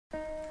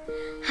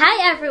Hi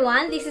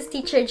everyone, this is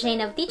Teacher Jane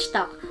of Teach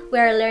Talk,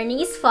 where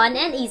learning is fun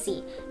and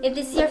easy. If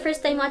this is your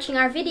first time watching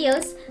our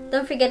videos,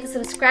 don't forget to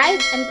subscribe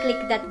and click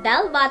that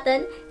bell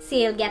button so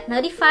you'll get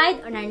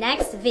notified on our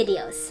next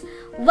videos.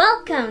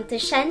 Welcome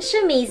to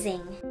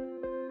Amazing!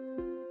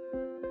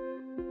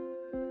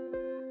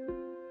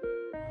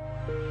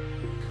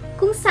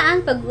 Kung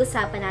saan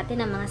pag-uusapan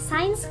natin ang mga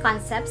science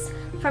concepts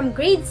from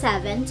grade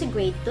 7 to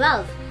grade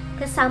 12,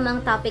 kasama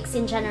ang topics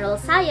in general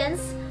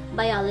science,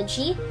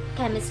 biology,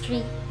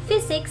 chemistry,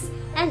 physics,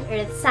 and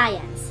earth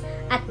science.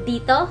 At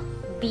dito,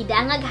 bida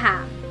ang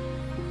agham.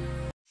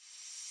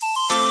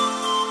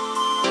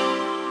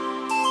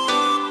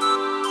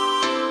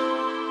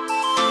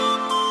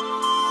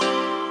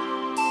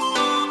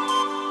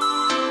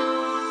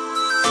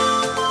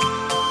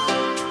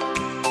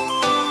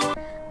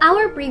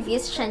 Our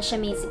previous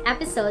Amazing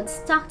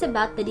episodes talked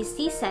about the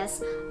diseases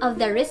of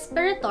the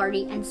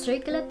respiratory and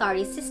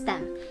circulatory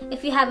system.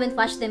 If you haven't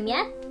watched them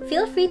yet,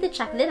 feel free to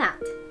check them out.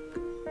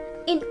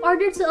 In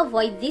order to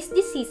avoid these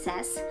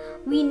diseases,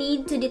 we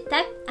need to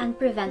detect and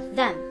prevent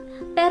them.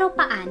 Pero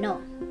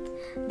paano?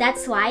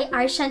 That's why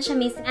our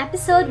Amazing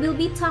episode will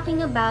be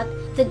talking about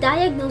the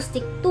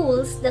diagnostic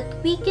tools that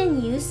we can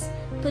use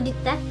to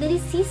detect the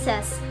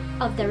diseases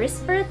of the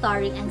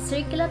respiratory and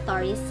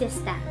circulatory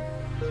system.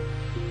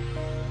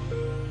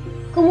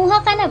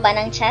 Kumuha ka na ba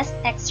ng chest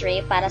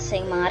x-ray para sa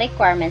iyong mga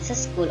requirements sa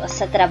school o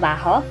sa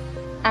trabaho?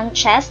 Ang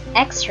chest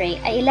x-ray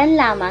ay ilan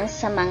lamang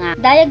sa mga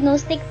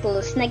diagnostic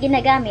tools na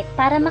ginagamit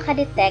para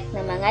makadetect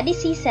ng mga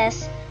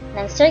diseases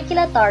ng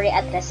circulatory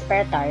at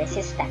respiratory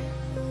system.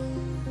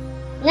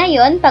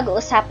 Ngayon,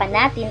 pag-uusapan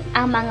natin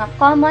ang mga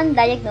common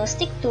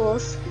diagnostic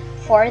tools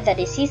for the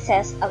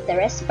diseases of the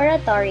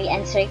respiratory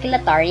and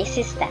circulatory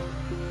system.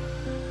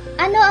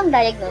 Ano ang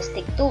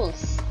diagnostic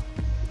tools?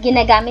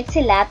 Ginagamit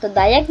sila to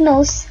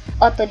diagnose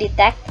o to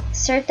detect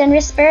certain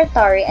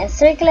respiratory and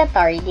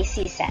circulatory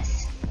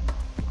diseases.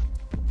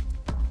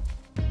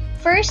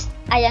 First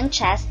ay ang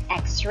chest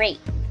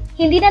x-ray.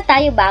 Hindi na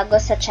tayo bago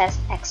sa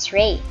chest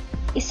x-ray.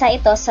 Isa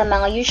ito sa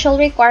mga usual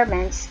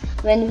requirements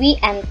when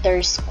we enter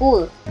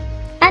school.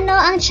 Ano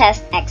ang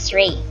chest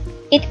x-ray?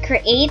 It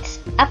creates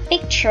a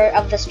picture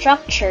of the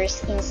structures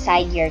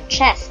inside your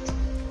chest.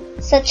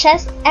 Sa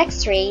chest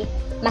x-ray,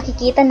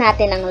 makikita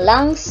natin ang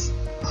lungs,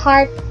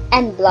 heart,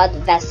 and blood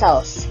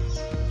vessels.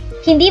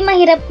 Hindi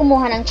mahirap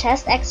kumuha ng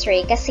chest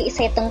x-ray kasi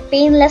isa itong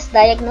painless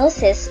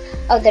diagnosis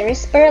of the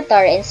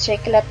respiratory and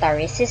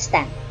circulatory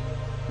system.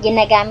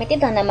 Ginagamit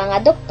ito ng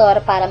mga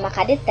doktor para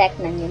makadetect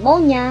ng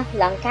pneumonia,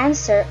 lung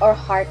cancer, or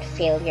heart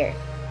failure.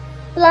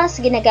 Plus,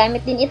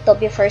 ginagamit din ito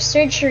before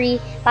surgery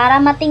para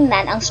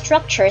matingnan ang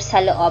structure sa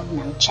loob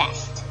ng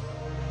chest.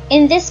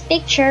 In this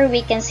picture,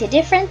 we can see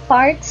different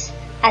parts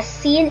as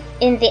seen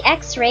in the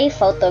x-ray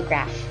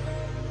photograph.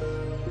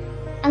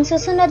 Ang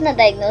susunod na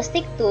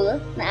diagnostic tool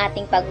na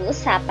ating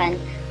pag-uusapan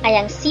ay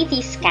ang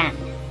CT scan.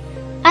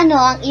 Ano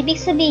ang ibig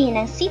sabihin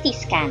ng CT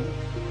scan?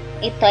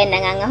 Ito ay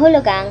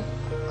nangangahulugang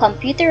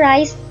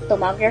computerized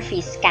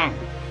tomography scan.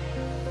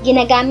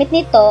 Ginagamit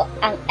nito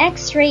ang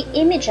X-ray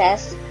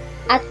images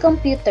at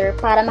computer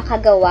para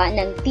makagawa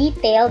ng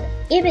detailed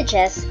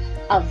images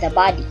of the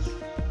body.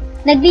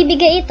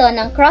 Nagbibigay ito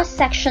ng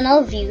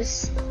cross-sectional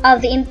views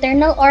of the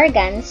internal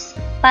organs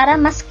para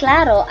mas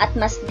klaro at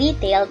mas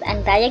detailed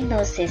ang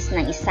diagnosis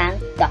ng isang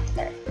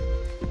doctor.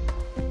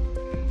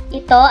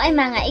 Ito ay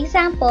mga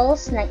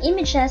examples ng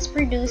images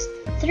produced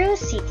through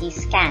CT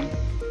scan.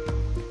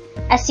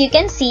 As you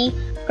can see,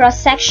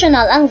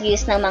 cross-sectional ang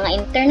views ng mga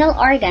internal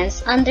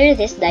organs under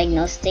this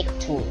diagnostic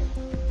tool.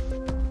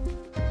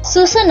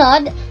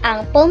 Susunod,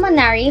 ang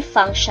pulmonary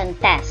function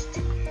test.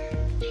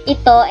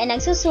 Ito ay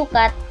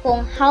nagsusukat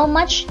kung how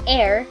much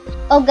air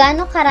o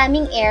gaano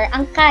karaming air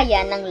ang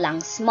kaya ng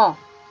lungs mo.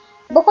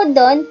 Bukod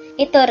doon,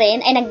 ito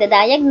rin ay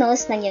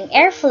nagda-diagnose ng iyong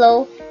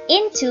airflow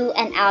into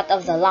and out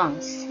of the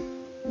lungs.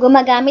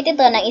 Gumagamit ito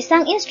ng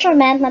isang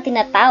instrument na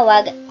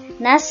tinatawag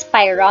na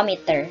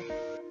spirometer.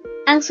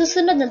 Ang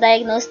susunod na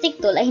diagnostic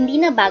tool ay hindi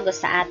na bago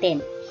sa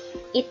atin.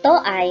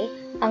 Ito ay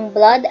ang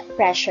blood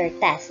pressure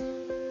test.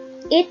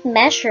 It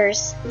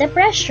measures the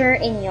pressure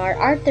in your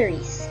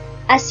arteries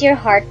as your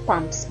heart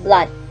pumps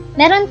blood.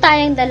 Meron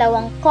tayong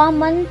dalawang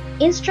common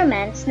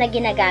instruments na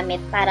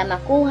ginagamit para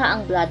makuha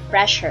ang blood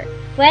pressure.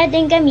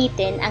 Pwedeng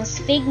gamitin ang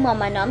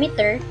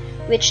sphygmomanometer,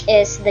 which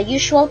is the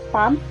usual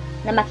pump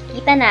na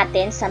makikita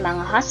natin sa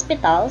mga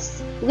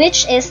hospitals,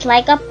 which is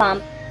like a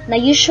pump na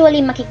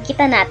usually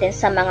makikita natin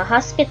sa mga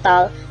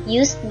hospital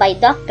used by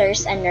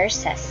doctors and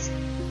nurses.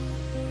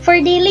 For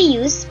daily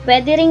use,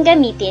 pwede rin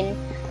gamitin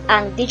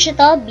ang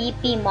digital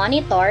BP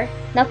monitor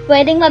na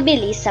pwedeng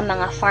mabili sa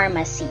mga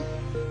pharmacy.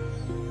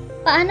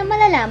 Paano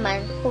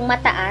malalaman kung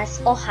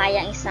mataas o high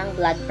ang isang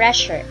blood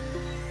pressure?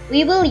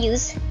 We will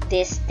use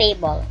this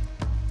table.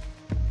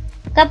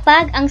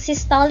 Kapag ang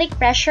systolic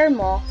pressure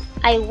mo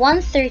ay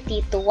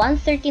 130 to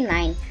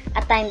 139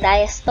 at ang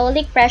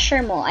diastolic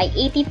pressure mo ay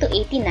 80 to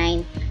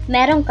 89,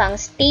 meron kang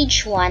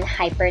stage 1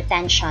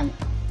 hypertension.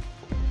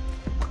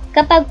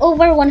 Kapag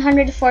over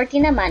 140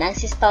 naman ang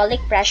systolic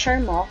pressure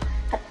mo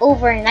at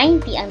over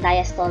 90 ang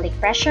diastolic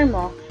pressure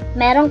mo,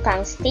 meron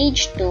kang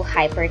stage 2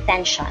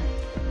 hypertension.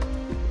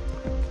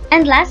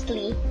 And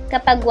lastly,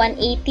 kapag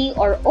 180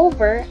 or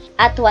over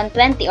at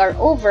 120 or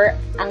over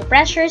ang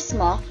pressures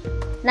mo,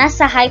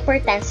 nasa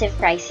hypertensive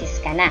crisis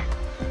ka na.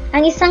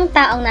 Ang isang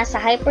taong nasa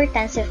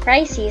hypertensive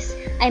crisis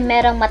ay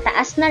merong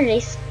mataas na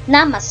risk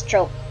na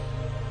ma-stroke.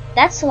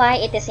 That's why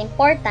it is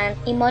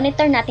important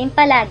i-monitor natin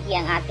palagi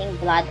ang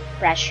ating blood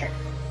pressure.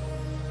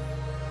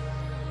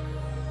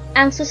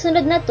 Ang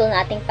susunod na tool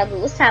na ating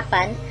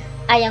pag-uusapan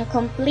ay ang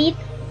complete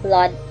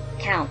blood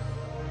count.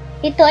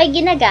 Ito ay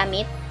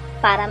ginagamit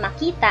para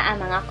makita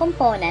ang mga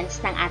components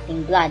ng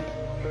ating blood.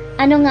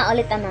 Ano nga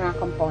ulit ang mga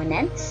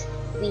components?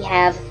 We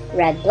have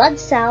red blood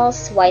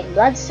cells, white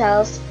blood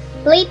cells,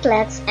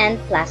 platelets,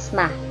 and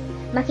plasma.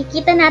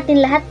 Makikita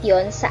natin lahat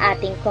yon sa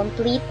ating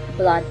complete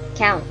blood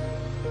count.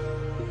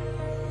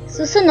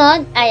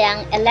 Susunod ay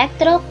ang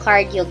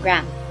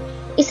electrocardiogram.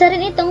 Isa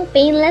rin itong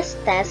painless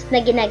test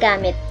na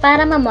ginagamit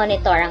para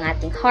ma-monitor ang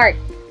ating heart.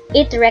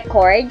 It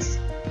records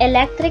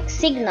electric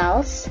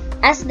signals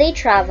as they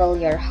travel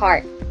your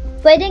heart.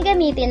 Pwedeng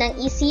gamitin ang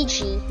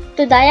ECG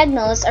to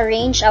diagnose a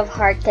range of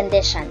heart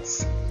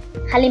conditions.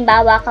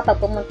 Halimbawa,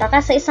 kapag pumunta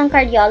ka sa isang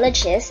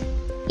cardiologist,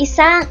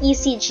 isa ang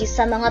ECG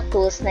sa mga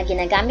tools na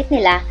ginagamit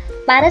nila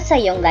para sa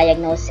iyong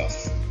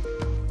diagnosis.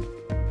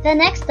 The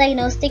next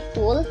diagnostic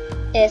tool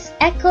is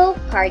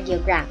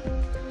echocardiogram.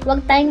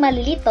 Huwag tayong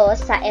malilito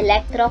sa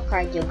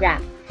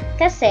electrocardiogram.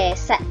 Kasi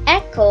sa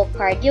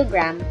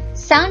echocardiogram,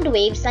 sound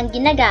waves ang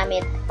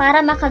ginagamit para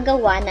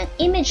makagawa ng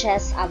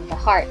images of the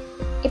heart.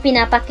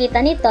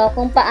 Ipinapakita nito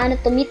kung paano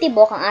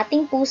tumitibok ang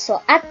ating puso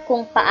at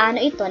kung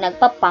paano ito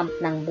nagpapump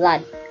ng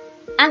blood.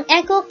 Ang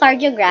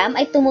echocardiogram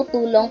ay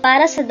tumutulong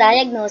para sa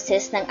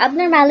diagnosis ng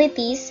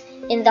abnormalities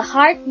in the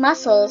heart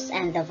muscles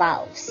and the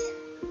valves.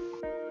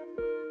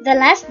 The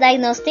last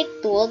diagnostic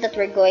tool that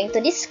we're going to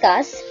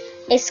discuss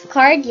is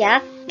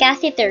cardiac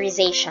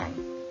catheterization.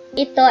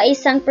 Ito ay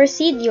isang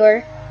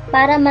procedure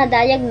para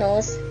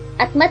ma-diagnose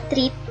at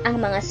ma-treat ang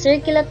mga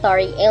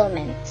circulatory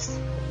ailments.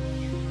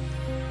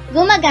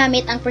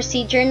 Gumagamit ang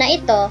procedure na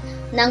ito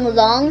ng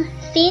long,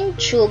 thin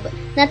tube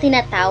na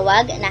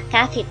tinatawag na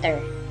catheter.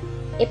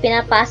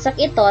 Ipinapasok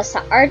ito sa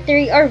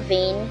artery or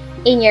vein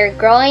in your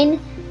groin,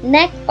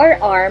 neck, or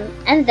arm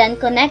and then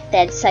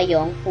connected sa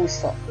iyong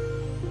puso.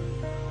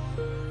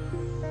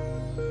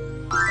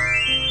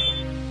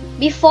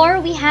 Before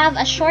we have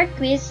a short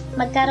quiz,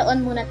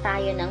 magkaroon muna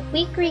tayo ng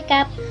quick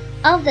recap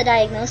of the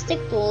diagnostic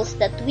tools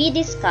that we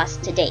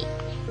discussed today.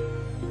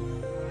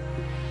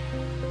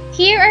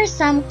 Here are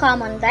some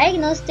common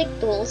diagnostic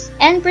tools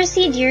and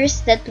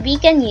procedures that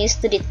we can use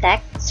to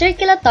detect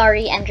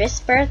circulatory and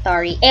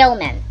respiratory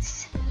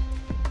ailments.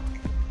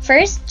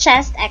 First,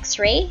 chest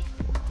X-ray,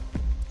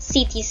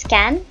 CT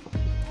scan,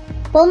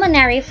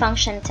 pulmonary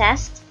function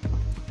test,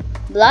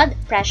 blood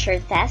pressure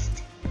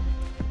test,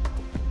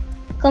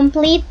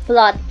 complete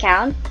blood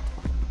count,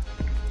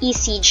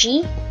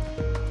 ECG,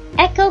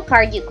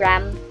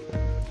 echocardiogram,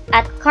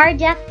 at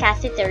cardiac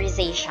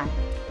catheterization.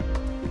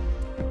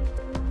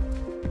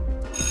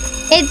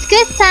 It's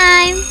quiz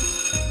time!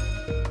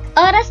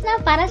 Oras na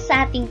para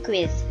sa ating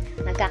quiz.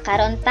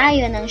 Magkakaroon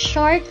tayo ng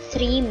short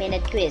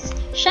 3-minute quiz.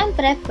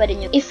 Siyempre, pwede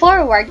nyo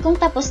i-forward kung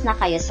tapos na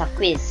kayo sa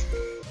quiz.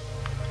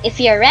 If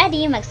you're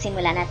ready,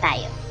 magsimula na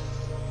tayo.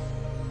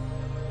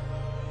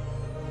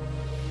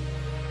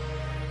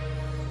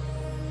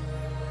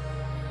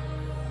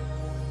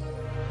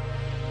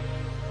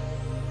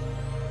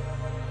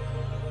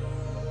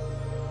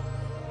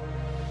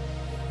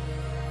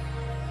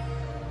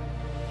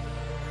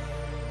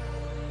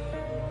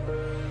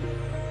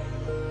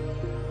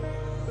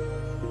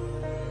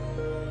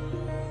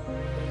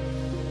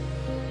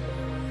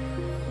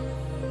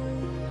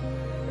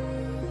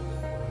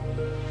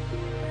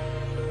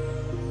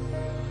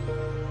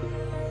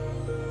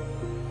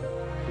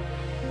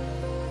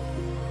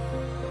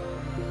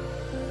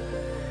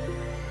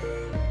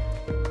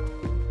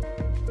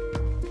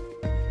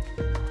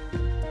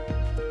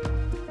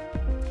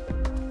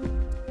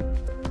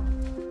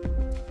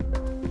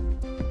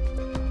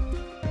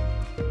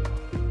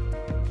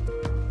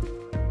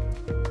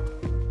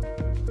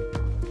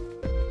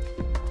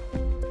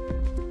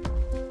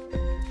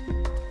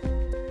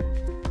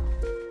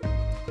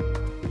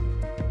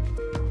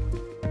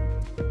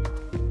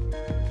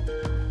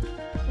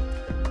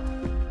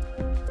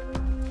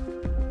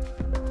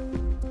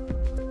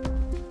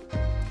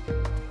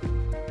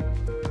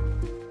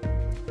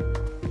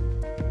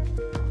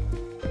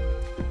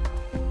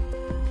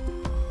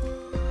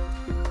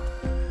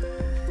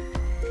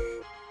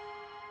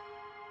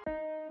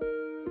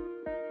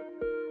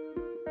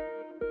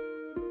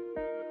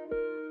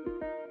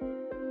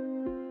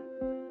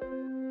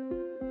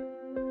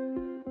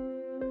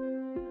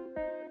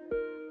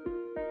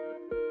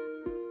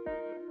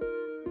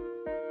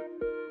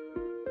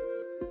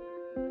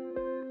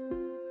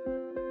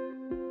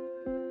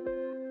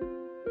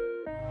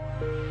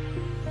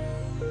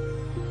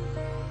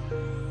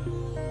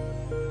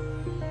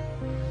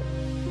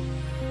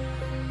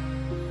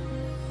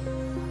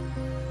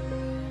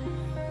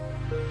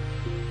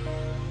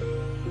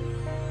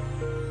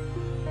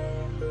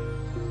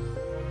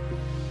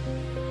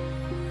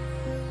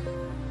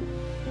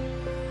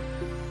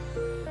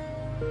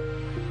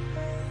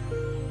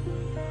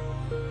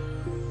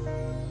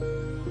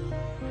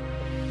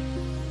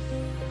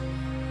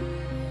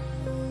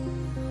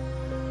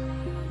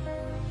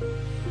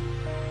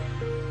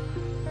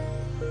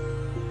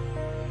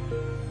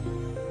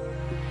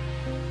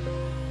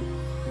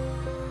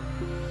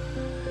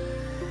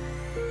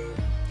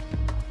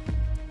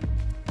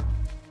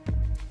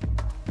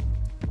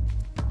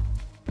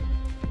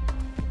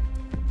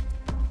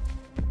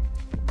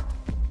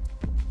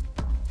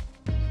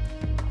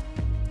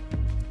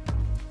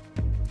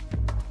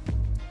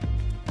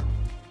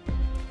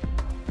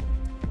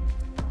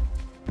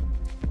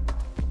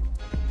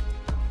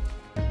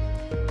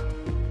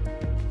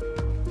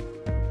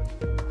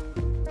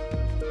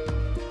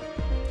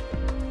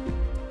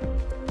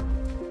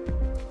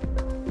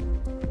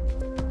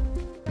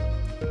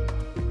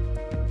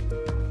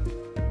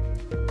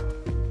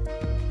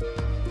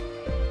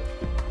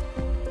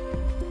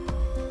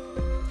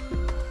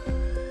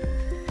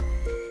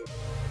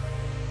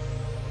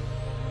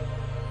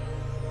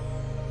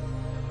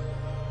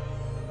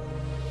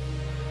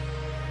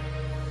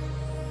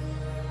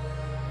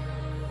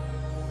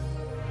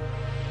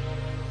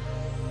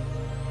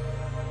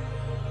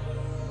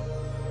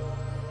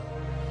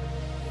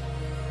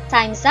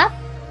 Time's up!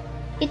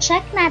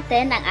 I-check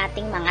natin ang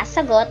ating mga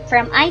sagot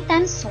from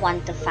items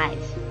 1 to 5.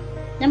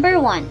 Number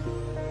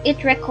 1.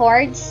 It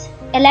records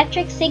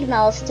electric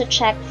signals to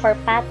check for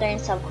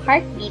patterns of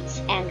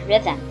heartbeats and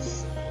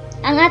rhythms.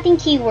 Ang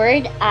ating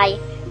keyword ay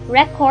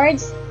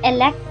records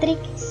electric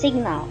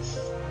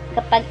signals.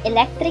 Kapag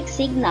electric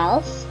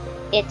signals,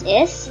 it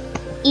is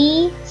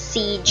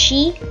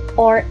ECG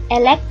or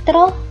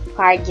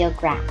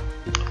electrocardiogram.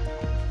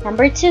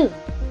 Number 2.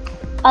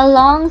 A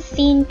long,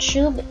 thin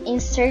tube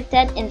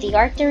inserted in the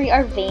artery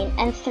or vein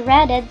and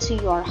threaded to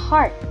your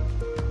heart.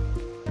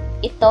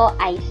 Ito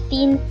ay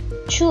thin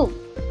tube.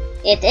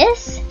 It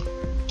is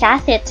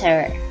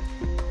catheter.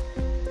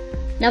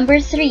 Number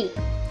 3.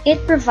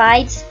 It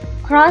provides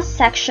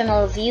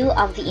cross-sectional view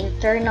of the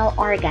internal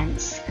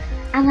organs.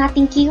 Ang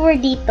ating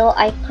keyword dito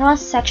ay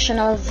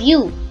cross-sectional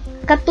view,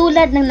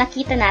 katulad ng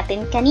nakita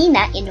natin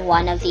kanina in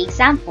one of the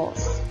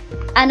examples.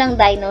 Anong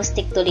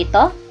diagnostic tool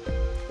ito?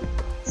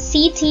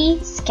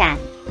 CT scan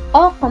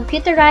o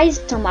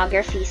computerized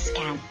tomography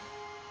scan.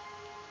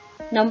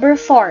 Number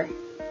 4.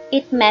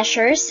 It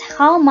measures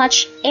how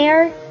much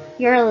air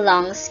your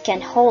lungs can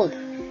hold.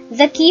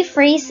 The key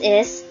phrase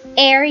is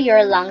air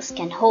your lungs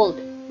can hold.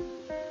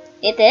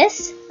 It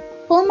is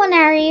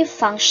pulmonary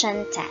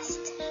function test.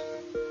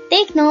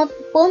 Take note,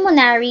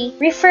 pulmonary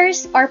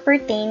refers or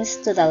pertains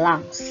to the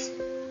lungs.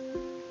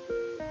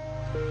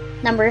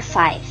 Number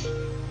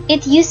 5.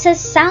 It uses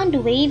sound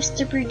waves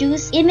to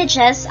produce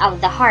images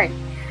of the heart.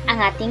 Ang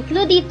ating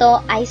clue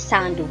dito ay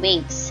sound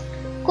waves.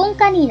 Kung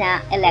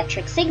kanina,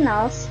 electric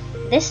signals,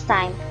 this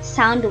time,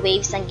 sound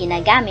waves ang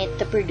ginagamit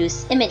to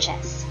produce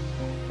images.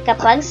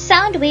 Kapag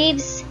sound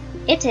waves,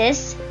 it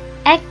is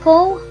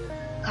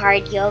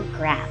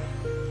echocardiogram.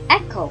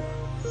 Echo,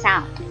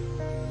 sound.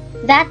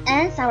 That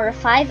ends our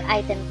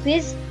 5-item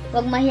quiz.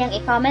 Huwag mahiyang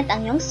i-comment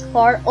ang iyong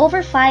score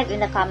over 5 in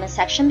the comment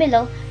section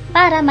below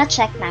para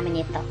ma-check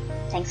namin ito.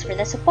 Thanks for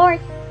the support!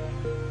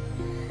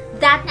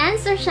 That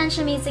ends our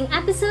Amazing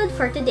episode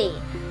for today.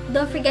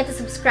 Don't forget to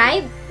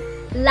subscribe,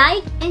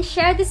 like, and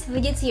share this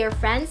video to your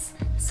friends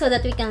so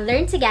that we can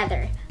learn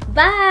together.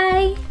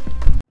 Bye!